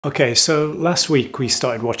Okay, so last week we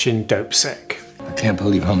started watching Dopesick. I can't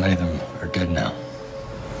believe how many of them are dead now.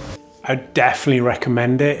 I'd definitely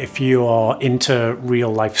recommend it if you are into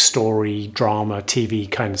real life story, drama, TV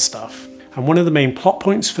kind of stuff. And one of the main plot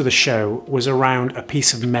points for the show was around a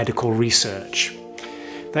piece of medical research.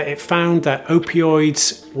 That it found that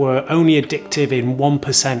opioids were only addictive in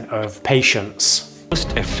 1% of patients.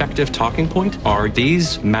 Most effective talking point are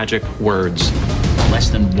these magic words. Less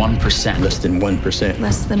than 1%. Less than 1%.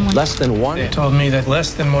 Less than 1%. Less than 1. They told me that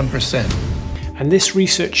less than 1%. And this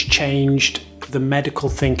research changed the medical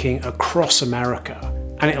thinking across America.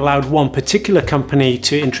 And it allowed one particular company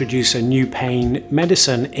to introduce a new pain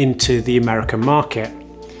medicine into the American market,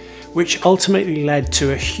 which ultimately led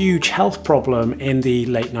to a huge health problem in the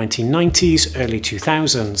late 1990s, early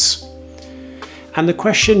 2000s. And the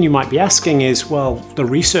question you might be asking is, well, the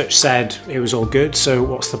research said it was all good, so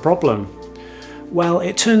what's the problem? Well,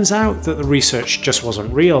 it turns out that the research just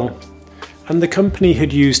wasn't real. And the company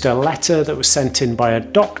had used a letter that was sent in by a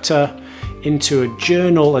doctor into a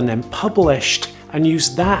journal and then published, and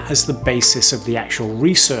used that as the basis of the actual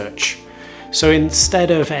research. So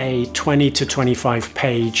instead of a 20 to 25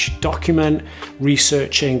 page document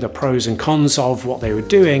researching the pros and cons of what they were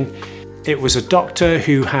doing, it was a doctor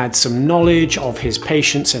who had some knowledge of his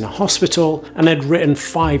patients in a hospital and had written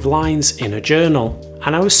 5 lines in a journal.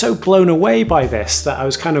 And I was so blown away by this that I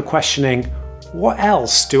was kind of questioning, what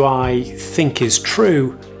else do I think is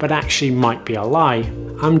true but actually might be a lie?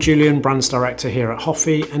 I'm Julian, Brands Director here at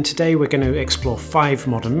Hoffy, and today we're going to explore 5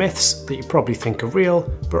 modern myths that you probably think are real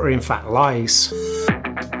but are in fact lies.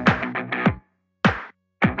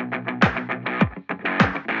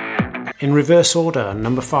 In reverse order,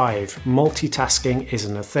 number 5, multitasking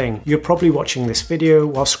isn't a thing. You're probably watching this video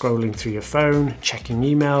while scrolling through your phone, checking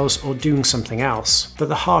emails, or doing something else. But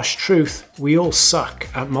the harsh truth, we all suck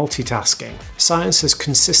at multitasking. Science has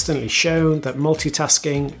consistently shown that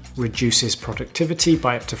multitasking reduces productivity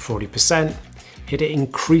by up to 40%, it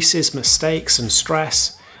increases mistakes and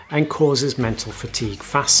stress, and causes mental fatigue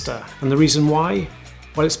faster. And the reason why?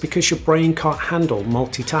 Well, it's because your brain can't handle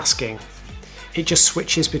multitasking. It just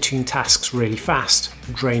switches between tasks really fast,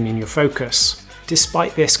 draining your focus.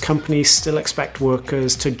 Despite this, companies still expect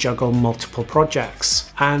workers to juggle multiple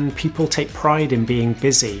projects, and people take pride in being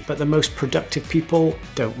busy, but the most productive people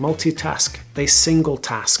don't multitask, they single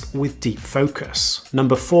task with deep focus.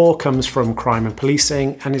 Number 4 comes from crime and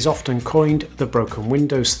policing and is often coined the broken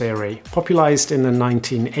windows theory. Popularized in the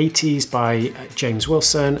 1980s by James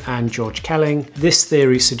Wilson and George Kelling, this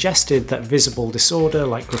theory suggested that visible disorder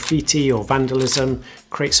like graffiti or vandalism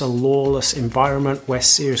creates a lawless environment where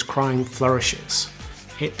serious crime flourishes.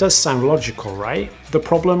 It does sound logical, right? The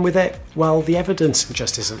problem with it? Well, the evidence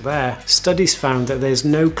just isn't there. Studies found that there's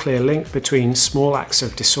no clear link between small acts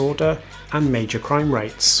of disorder and major crime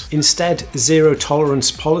rates. Instead, zero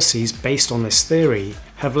tolerance policies based on this theory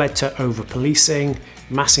have led to over-policing,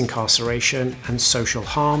 mass incarceration, and social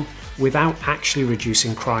harm without actually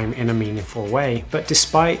reducing crime in a meaningful way. But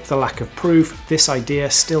despite the lack of proof, this idea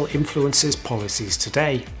still influences policies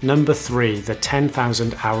today. Number 3, the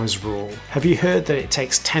 10,000 hours rule. Have you heard that it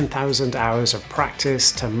takes 10,000 hours of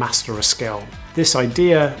practice to master a skill? This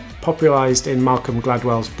idea, popularized in Malcolm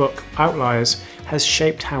Gladwell's book Outliers, has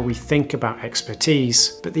shaped how we think about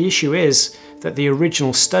expertise. But the issue is that the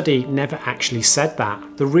original study never actually said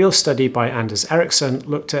that. The real study by Anders Ericsson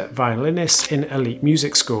looked at violinists in elite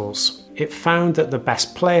music schools. It found that the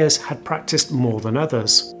best players had practiced more than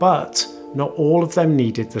others, but not all of them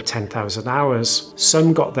needed the 10,000 hours.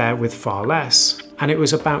 Some got there with far less. And it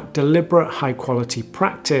was about deliberate high-quality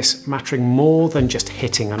practice mattering more than just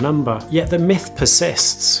hitting a number. Yet the myth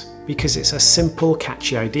persists, because it's a simple,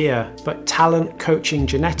 catchy idea, but talent, coaching,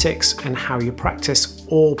 genetics, and how you practice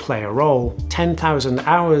all play a role. 10,000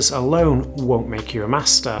 hours alone won't make you a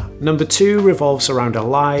master. Number 2 revolves around a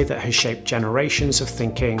lie that has shaped generations of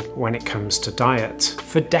thinking when it comes to diet.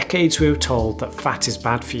 For decades we were told that fat is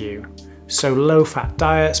bad for you. So low-fat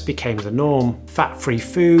diets became the norm. Fat-free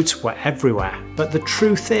foods were everywhere. But the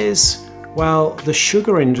truth is, well, the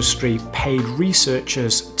sugar industry paid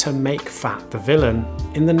researchers to make fat the villain.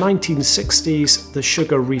 In the 1960s, the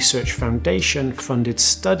Sugar Research Foundation funded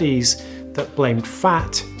studies that blamed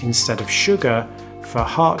fat instead of sugar for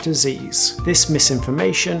heart disease. This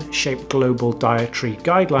misinformation shaped global dietary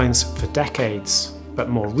guidelines for decades. But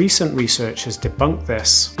more recent research has debunked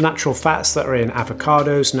this. Natural fats that are in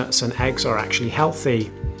avocados, nuts and eggs are actually healthy.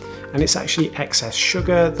 and it's actually excess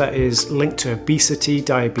sugar that is linked to obesity,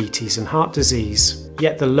 diabetes and heart disease.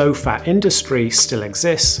 Yet the low-fat industry still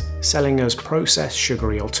exists, selling us processed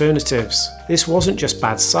sugary alternatives. This wasn't just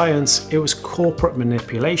bad science, it was corporate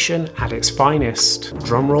manipulation at its finest.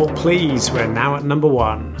 Drumroll please, we're now at number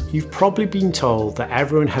 1. You've probably been told that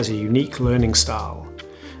everyone has a unique learning style.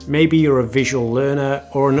 Maybe you're a visual learner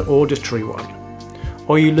or an auditory one,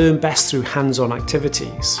 or you learn best through hands-on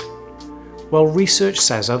activities. Well, research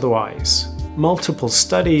says otherwise. Multiple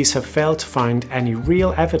studies have failed to find any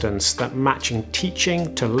real evidence that matching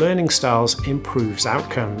teaching to learning styles improves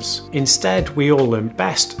outcomes. Instead, we all learn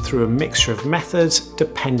best through a mixture of methods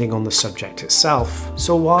depending on the subject itself.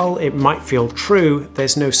 So while it might feel true,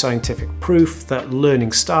 there's no scientific proof that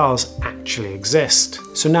learning styles actually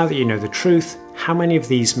exist. So now that you know the truth, how many of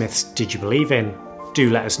these myths did you believe in? Do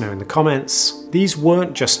let us know in the comments. These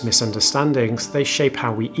weren't just misunderstandings, they shape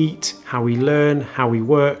how we eat, how we learn, how we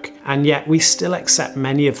work, and yet we still accept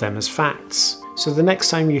many of them as facts. So the next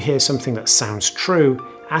time you hear something that sounds true,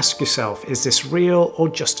 ask yourself, is this real or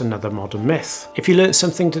just another modern myth? If you learned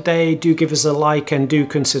something today, do give us a like and do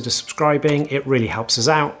consider subscribing, it really helps us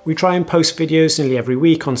out. We try and post videos nearly every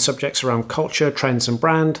week on subjects around culture, trends and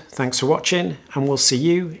brand. Thanks for watching, and we'll see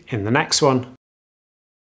you in the next one.